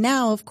 And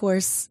now, of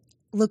course,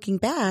 looking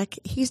back,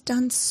 he's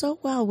done so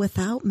well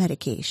without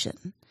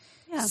medication.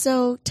 Yeah.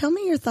 So tell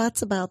me your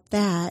thoughts about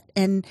that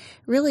and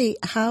really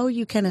how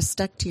you kind of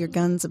stuck to your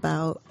guns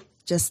about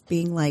just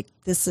being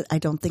this. I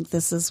don't think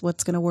this is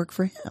what's going to work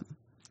for him.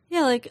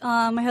 Yeah,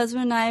 my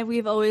husband and I,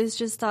 we've always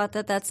just thought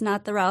that that's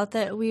not the route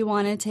that we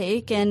want to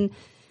take. And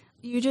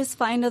you just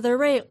find other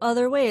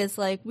ways.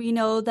 We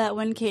know that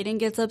when Caden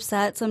gets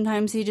upset,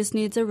 sometimes he just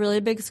needs a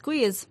really big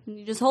squeeze.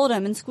 You just hold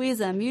him and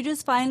squeeze him. You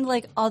just find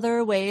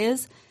other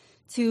ways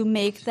to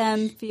make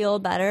them feel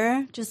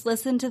better. Just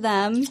listen to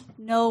them,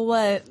 know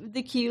what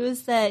the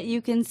cues that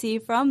you can see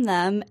from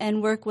them,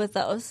 and work with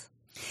those.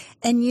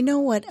 And you know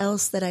what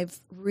else that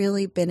I've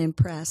really been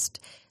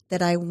impressed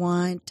that I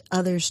want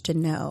others to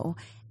know,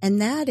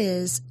 and that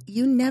is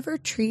you never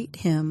treat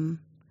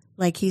him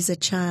like he's a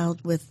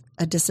child with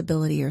a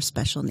disability or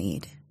special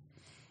need.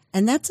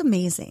 And that's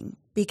amazing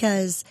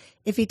because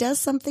if he does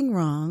something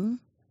wrong,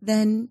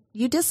 then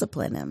you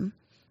discipline him.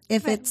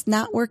 If it's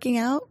not working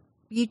out,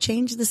 you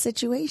change the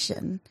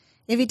situation.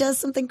 If he does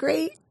something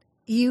great,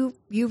 you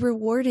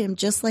reward him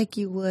just like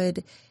you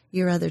would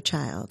your other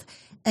child.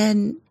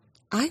 And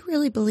I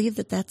really believe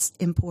that that's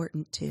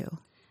important too.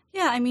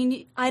 Yeah, I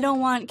mean, I don't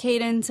want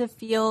Caden to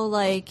feel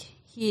like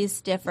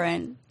he's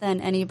different than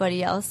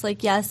anybody else.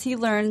 Like, yes, he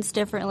learns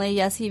differently.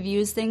 Yes, he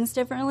views things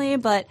differently,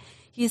 but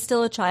he's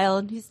still a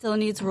child. He still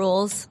needs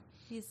rules.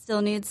 He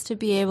still needs to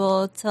be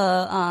able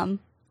to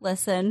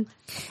listen.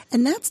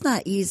 And that's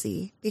not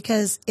easy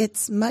because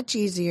it's much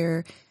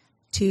easier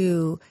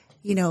to,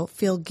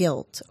 feel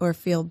guilt or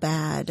feel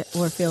bad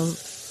or feel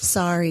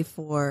sorry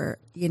for,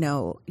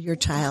 your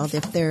child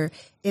if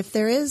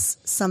there is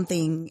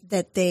something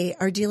that they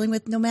are dealing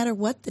with, no matter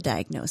what the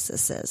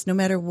diagnosis is, no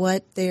matter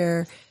what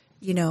their,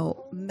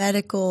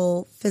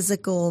 medical,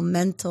 physical,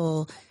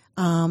 mental,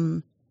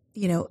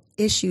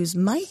 issues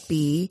might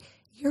be.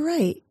 You're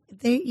right.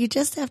 You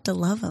just have to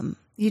love them.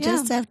 You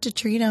just have to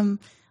treat them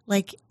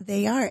like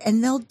they are,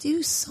 and they'll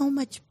do so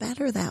much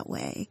better that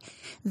way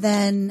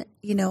than,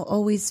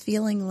 always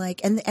feeling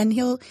like, and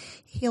he'll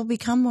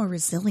become more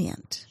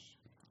resilient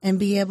and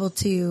be able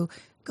to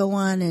go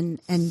on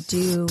and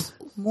do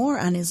more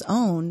on his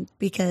own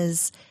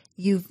because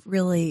you're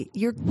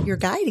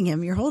guiding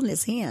him, you're holding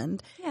his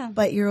hand,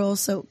 but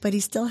but he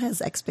still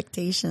has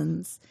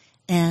expectations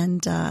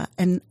and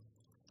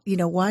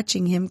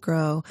watching him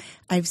grow,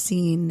 I've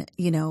seen,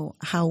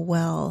 how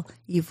well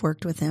you've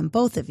worked with him,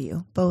 both of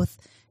you,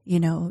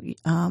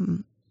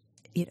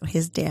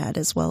 his dad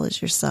as well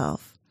as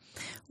yourself.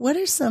 What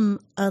are some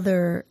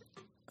other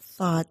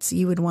thoughts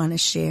you would want to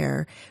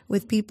share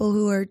with people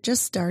who are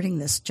just starting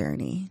this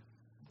journey?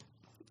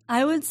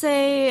 I would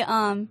say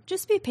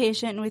just be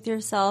patient with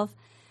yourself.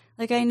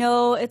 Like, I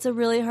know it's a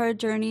really hard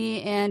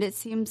journey and it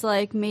seems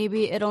like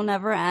maybe it'll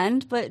never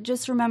end, but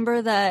just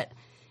remember that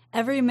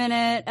every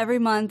minute, every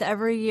month,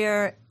 every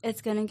year,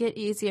 it's going to get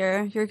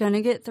easier. You're going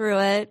to get through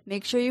it.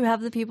 Make sure you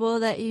have the people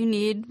that you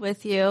need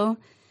with you.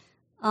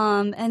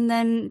 And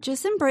then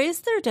just embrace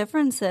their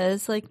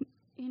differences. Like,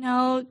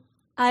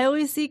 I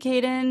always see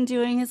Caden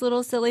doing his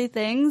little silly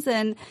things,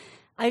 and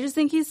I just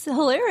think he's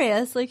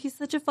hilarious. Like, he's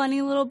such a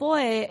funny little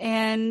boy.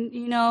 And,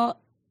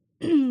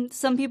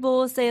 some people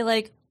will say,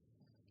 like,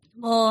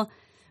 well,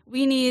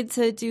 we need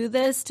to do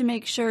this to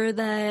make sure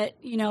that,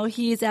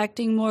 he's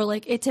acting more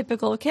like a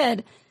typical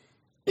kid.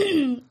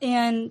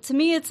 And to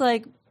me, it's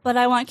like, but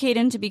I want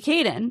Caden to be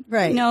Caden.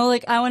 Right.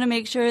 I want to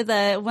make sure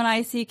that when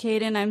I see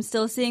Caden, I'm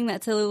still seeing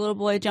that silly little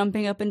boy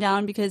jumping up and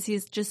down because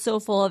he's just so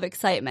full of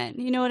excitement.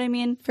 You know what I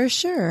mean? For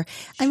sure.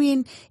 I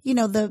mean,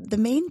 the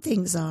main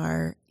things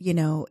are,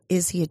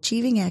 is he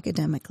achieving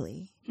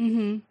academically?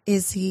 Mm-hmm.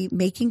 Is he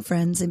making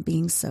friends and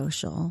being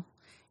social?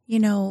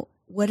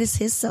 What is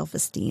his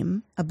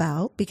self-esteem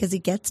about? Because he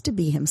gets to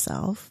be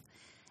himself.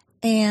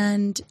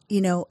 And,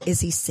 is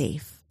he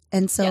safe?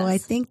 And so I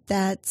think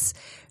that's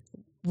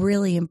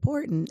really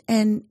important.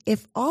 And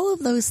if all of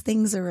those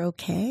things are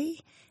okay,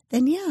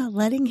 then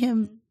letting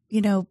him,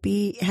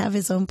 have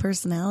his own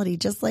personality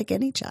just like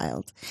any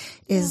child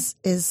is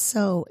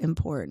so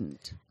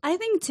important. I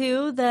think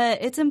too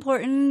that it's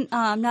important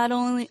not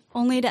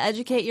only to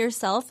educate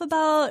yourself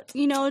about,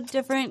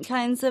 different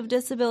kinds of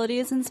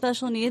disabilities and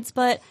special needs,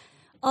 but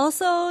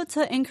also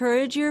to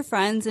encourage your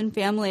friends and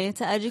family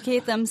to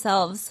educate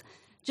themselves.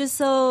 Just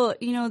so,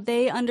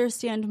 they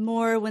understand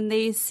more when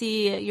they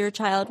see your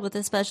child with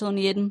a special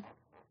need,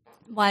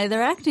 why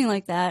they're acting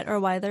like that or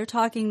why they're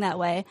talking that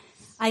way.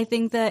 I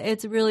think that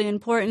it's really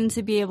important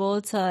to be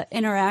able to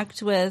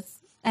interact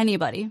with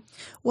anybody.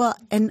 Well,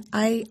 and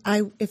I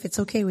if it's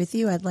okay with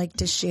you, I'd like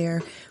to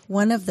share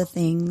one of the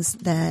things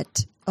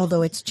that,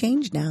 although it's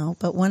changed now,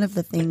 but one of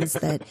the things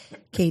that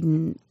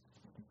Caden,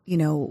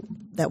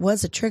 that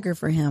was a trigger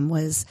for him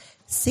was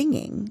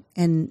singing,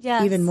 and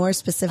even more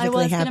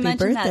specifically, Happy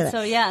Birthday. That,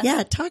 so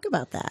yeah, talk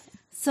about that.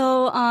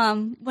 So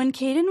when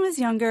Caden was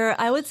younger,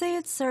 I would say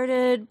it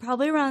started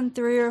probably around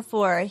 3 or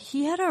 4.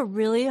 He had a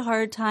really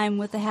hard time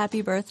with the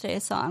Happy Birthday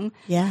song.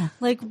 Yeah,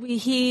 like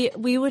we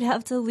would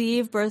have to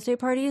leave birthday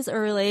parties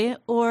early,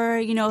 or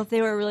if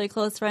they were really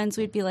close friends,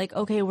 we'd be like,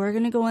 okay, we're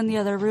gonna go in the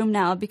other room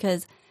now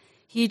because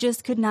he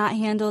just could not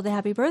handle the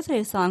Happy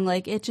Birthday song.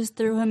 Like, it just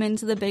threw him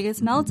into the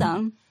biggest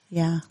meltdown.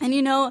 Yeah,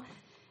 and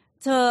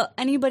to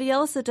anybody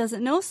else that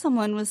doesn't know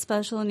someone with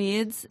special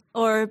needs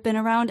or been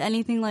around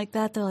anything like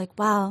that, they're like,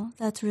 wow,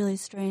 that's really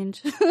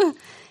strange.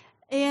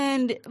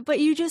 But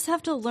you just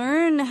have to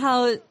learn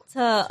how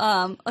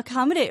to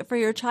accommodate for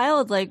your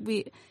child. Like,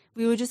 we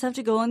would just have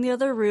to go in the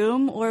other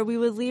room or we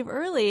would leave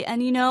early.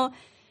 And,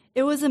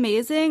 it was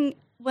amazing.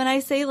 When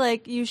I say,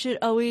 like, you should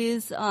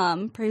always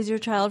praise your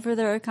child for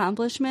their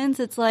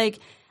accomplishments, it's like,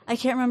 I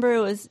can't remember,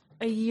 it was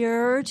a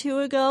year or 2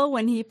 ago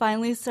when he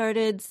finally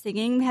started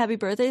singing the Happy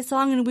Birthday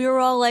song, and we were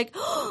all like,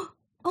 oh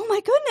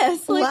my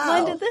goodness, like,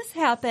 wow, when did this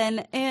happen?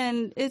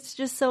 And it's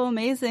just so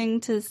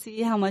amazing to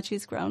see how much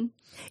he's grown.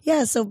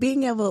 Yeah, so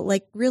being able,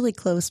 like, really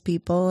close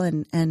people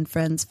and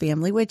friends,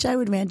 family, which I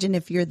would imagine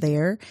if you're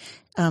there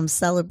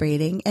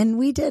celebrating, and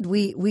we did,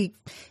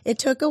 it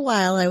took a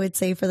while, I would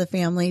say, for the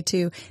family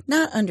to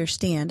not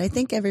understand. I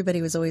think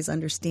everybody was always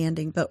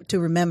understanding, but to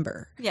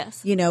remember.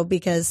 Yes.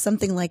 Because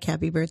something like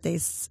Happy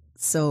Birthday's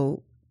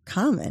so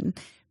common,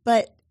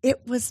 but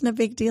it wasn't a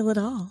big deal at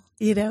all.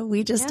 You know,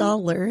 we just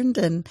all learned,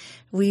 and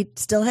we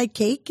still had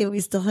cake, and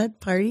we still had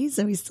parties,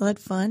 and we still had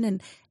fun,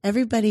 and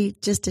everybody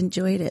just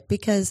enjoyed it,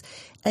 because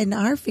in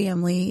our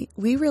family,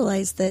 we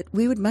realized that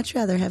we would much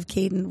rather have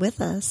Caden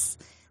with us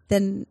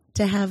than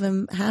to have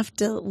him have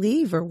to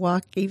leave or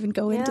walk, even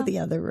go into the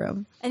other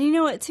room. And you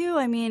know what, too?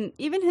 I mean,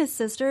 even his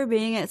sister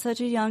being at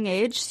such a young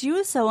age, she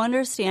was so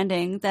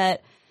understanding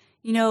that,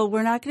 you know,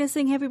 we're not going to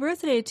sing happy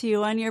birthday to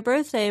you on your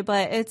birthday,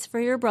 but it's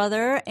for your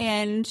brother.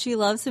 And she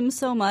loves him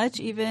so much,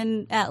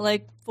 even at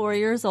like 4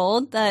 years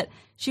old, that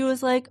she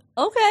was like,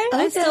 okay.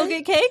 I still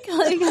get cake.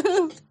 Like,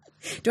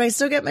 do I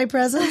still get my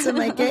presents and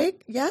my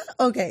cake? Yeah.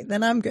 Okay.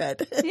 Then I'm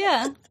good.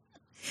 Yeah.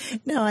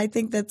 No, I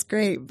think that's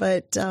great.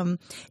 But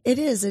it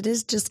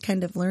is just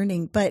kind of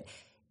learning. But,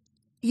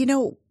 you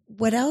know,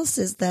 what else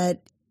is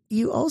that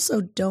you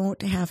also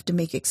don't have to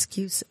make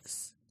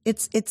excuses.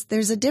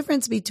 There's a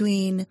difference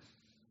between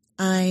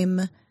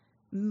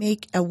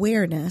make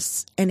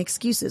awareness and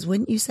excuses,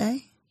 wouldn't you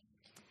say?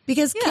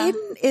 Because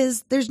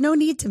Caden there's no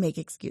need to make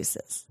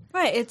excuses.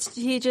 Right.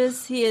 He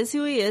is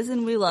who he is,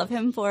 and we love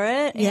him for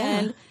it. Yeah.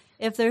 And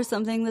if there's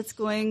something that's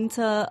going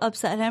to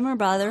upset him or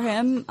bother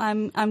him,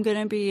 I'm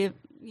going to be,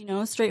 you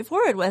know,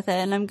 straightforward with it.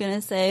 And I'm going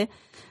to say,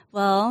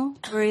 well,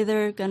 we're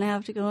either going to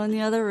have to go in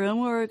the other room,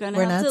 or we're going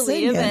to have to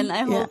leave. And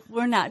I hope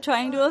we're not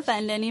trying to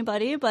offend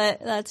anybody, but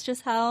that's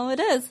just how it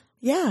is.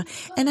 Yeah.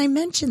 And I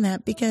mention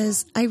that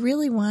because I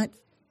really want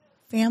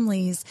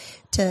families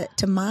to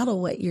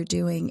model what you're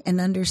doing and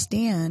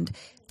understand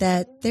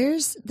that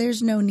there's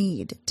no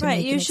need to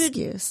make an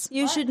excuse.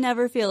 You should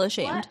never feel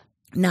ashamed.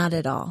 Not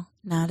at all.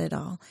 Not at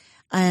all.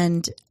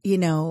 And, you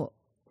know,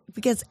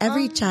 because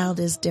every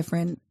child is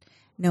different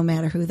no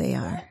matter who they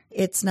are.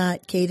 It's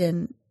not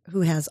Caden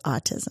who has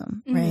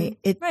autism, right?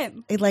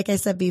 It, like I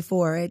said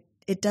before,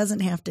 it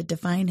doesn't have to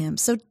define him.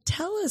 So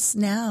tell us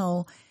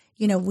now.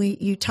 You know,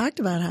 you talked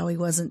about how he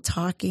wasn't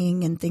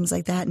talking and things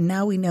like that, and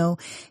now we know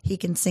he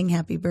can sing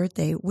happy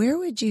birthday. Where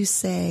would you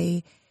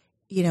say,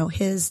 you know,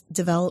 his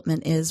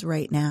development is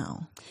right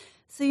now?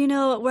 So, you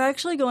know, we're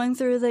actually going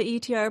through the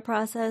ETR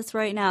process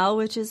right now,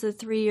 which is a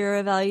 3-year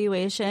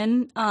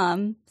evaluation.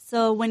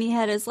 So when he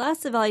had his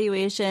last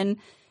evaluation,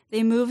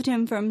 they moved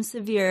him from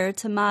severe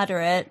to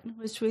moderate,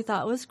 which we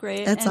thought was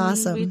great. That's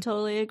awesome. We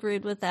totally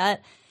agreed with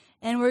that.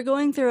 And we're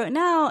going through it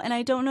now, and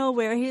I don't know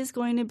where he's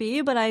going to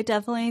be, but I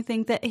definitely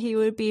think that he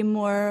would be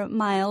more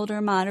mild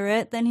or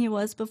moderate than he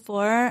was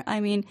before. I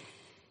mean,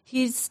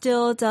 he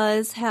still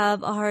does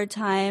have a hard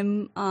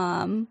time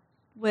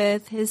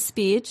with his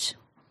speech,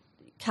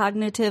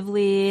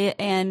 cognitively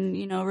and,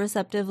 you know,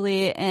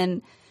 receptively.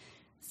 And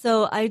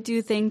so I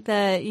do think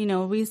that, you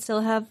know, we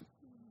still have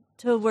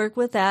to work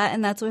with that,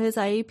 and that's what his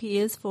IEP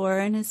is for,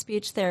 and his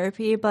speech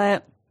therapy.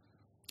 But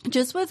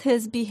just with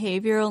his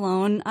behavior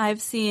alone,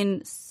 I've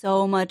seen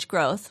so much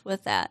growth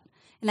with that.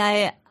 And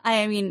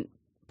I mean,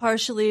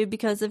 partially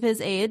because of his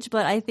age,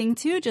 but I think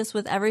too, just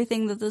with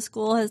everything that the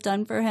school has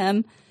done for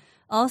him,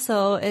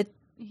 also,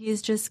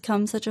 he's just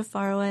come such a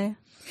far way.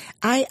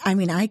 I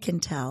mean, I can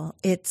tell.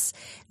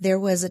 There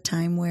was a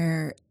time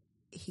where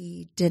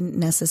he didn't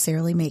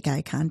necessarily make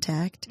eye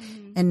contact,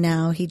 and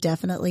now he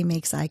definitely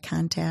makes eye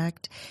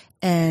contact,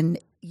 and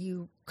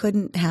you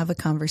couldn't have a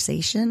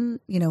conversation,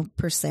 you know,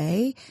 per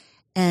se.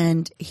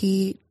 And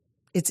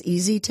it's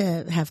easy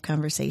to have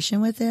conversation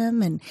with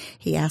him, and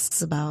he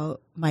asks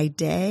about my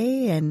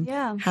day and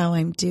how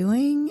I'm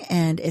doing,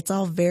 and it's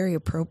all very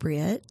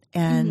appropriate.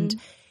 And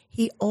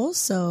he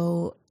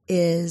also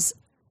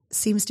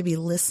seems to be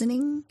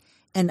listening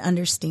and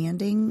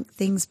understanding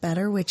things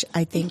better, which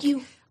I think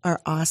are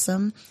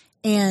awesome.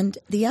 And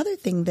the other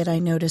thing that I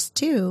noticed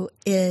too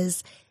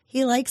is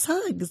he likes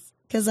hugs.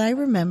 Because I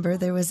remember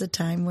there was a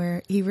time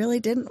where he really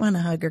didn't want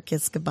to hug or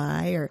kiss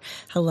goodbye or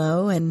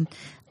hello, and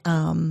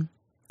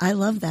I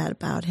love that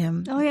about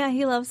him. Oh, yeah,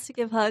 he loves to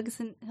give hugs,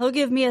 and he'll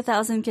give me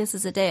 1,000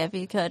 kisses a day if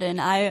he could,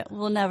 and I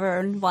will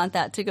never want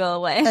that to go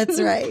away.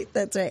 That's right.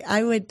 That's right.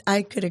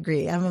 I could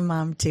agree. I'm a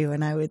mom too,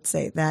 and I would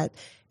say that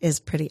is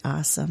pretty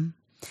awesome.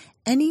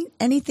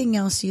 Anything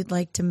else you'd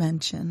like to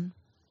mention?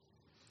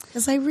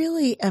 Because I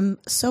really am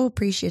so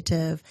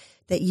appreciative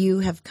that you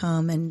have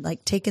come and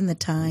like taken the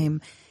time,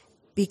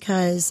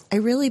 because I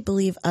really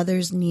believe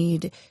others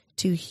need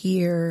to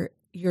hear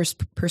your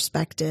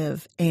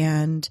perspective,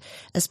 and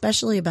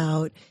especially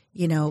about,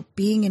 you know,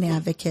 being an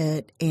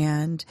advocate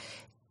and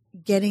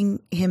getting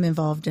him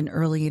involved in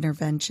early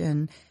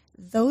intervention.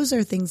 Those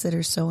are things that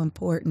are so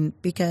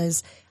important,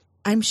 because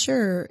I'm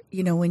sure,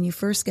 you know, when you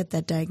first get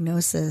that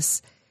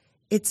diagnosis,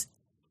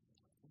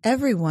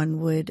 everyone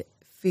would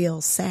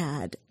feel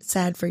sad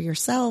for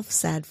yourself,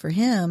 sad for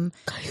him.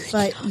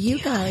 But you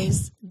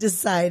guys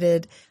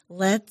decided,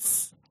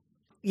 let's,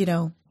 you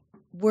know,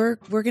 we're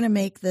going to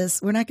make this,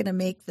 we're not going to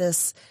make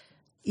this,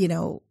 you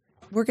know,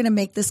 we're going to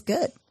make this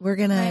good. We're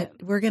going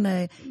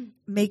to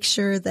make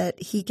sure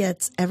that he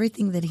gets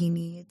everything that he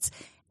needs.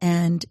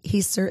 And he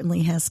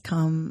certainly has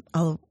come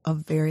a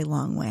very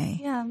long way.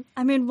 Yeah.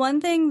 I mean, one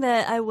thing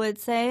that I would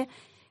say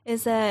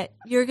is that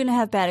you're going to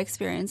have bad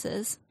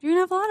experiences. You're going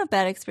to have a lot of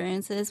bad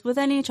experiences with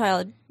any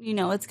child.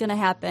 It's going to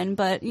happen,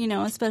 but,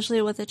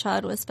 especially with a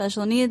child with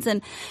special needs.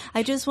 And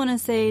I just want to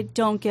say,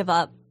 don't give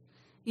up.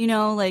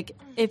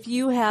 If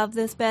you have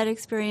this bad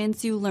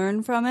experience, you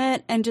learn from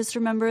it. And just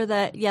remember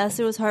that, yes,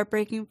 it was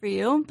heartbreaking for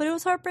you, but it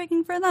was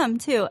heartbreaking for them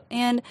too.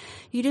 And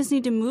you just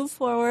need to move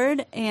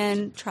forward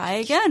and try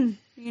again,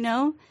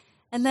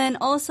 And then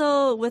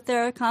also with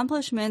their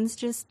accomplishments,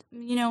 just,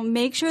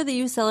 make sure that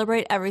you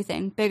celebrate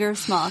everything, big or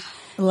small.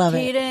 Love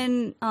it.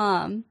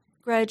 Kaden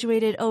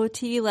graduated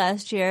OT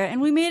last year,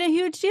 and we made a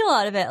huge deal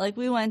out of it. Like,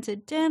 we went to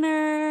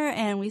dinner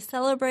and we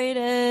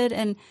celebrated,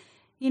 and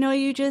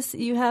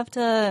you have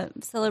to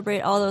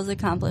celebrate all those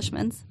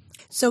accomplishments.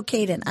 So,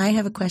 Kaden, I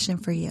have a question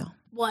for you.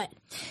 What?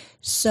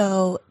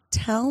 So,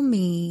 tell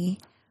me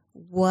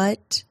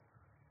what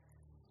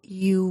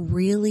you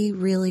really,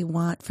 really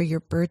want for your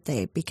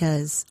birthday,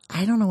 because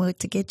I don't know what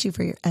to get you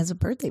as a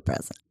birthday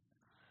present.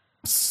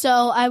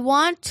 So I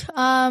want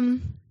a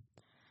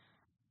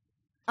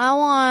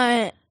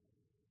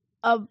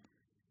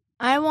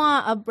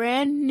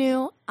brand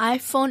new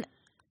iPhone,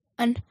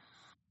 and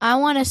I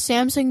want a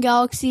Samsung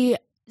Galaxy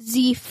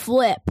Z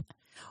Flip.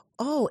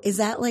 Oh, is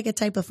that like a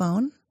type of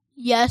phone?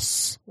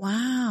 Yes.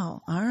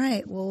 Wow. All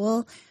right.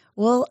 Well,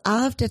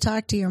 I'll have to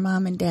talk to your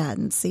mom and dad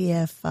and see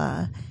if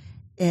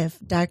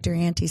Dr.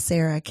 Auntie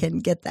Sarah can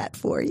get that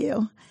for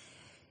you.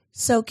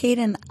 So,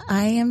 Kaden,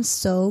 I am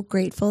so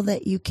grateful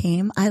that you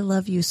came. I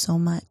love you so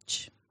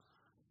much.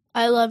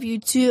 I love you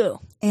too.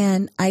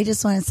 And I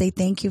just want to say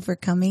thank you for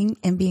coming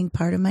and being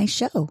part of my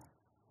show.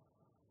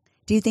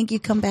 Do you think you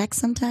come back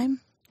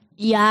sometime?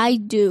 Yeah, I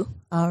do.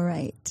 All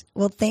right.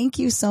 Well, thank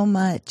you so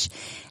much.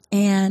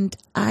 And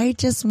I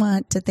just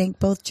want to thank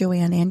both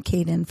Joanne and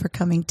Kaden for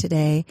coming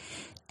today.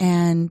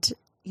 And,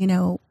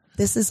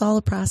 this is all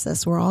a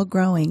process. We're all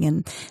growing,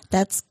 and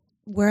that's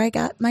where I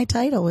got my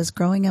title, was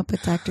Growing Up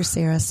with Dr.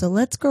 Sarah. So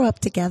let's grow up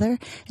together,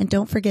 and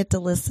don't forget to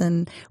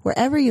listen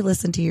wherever you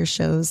listen to your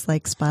shows,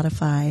 like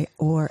Spotify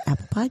or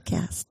Apple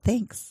Podcasts.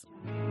 Thanks.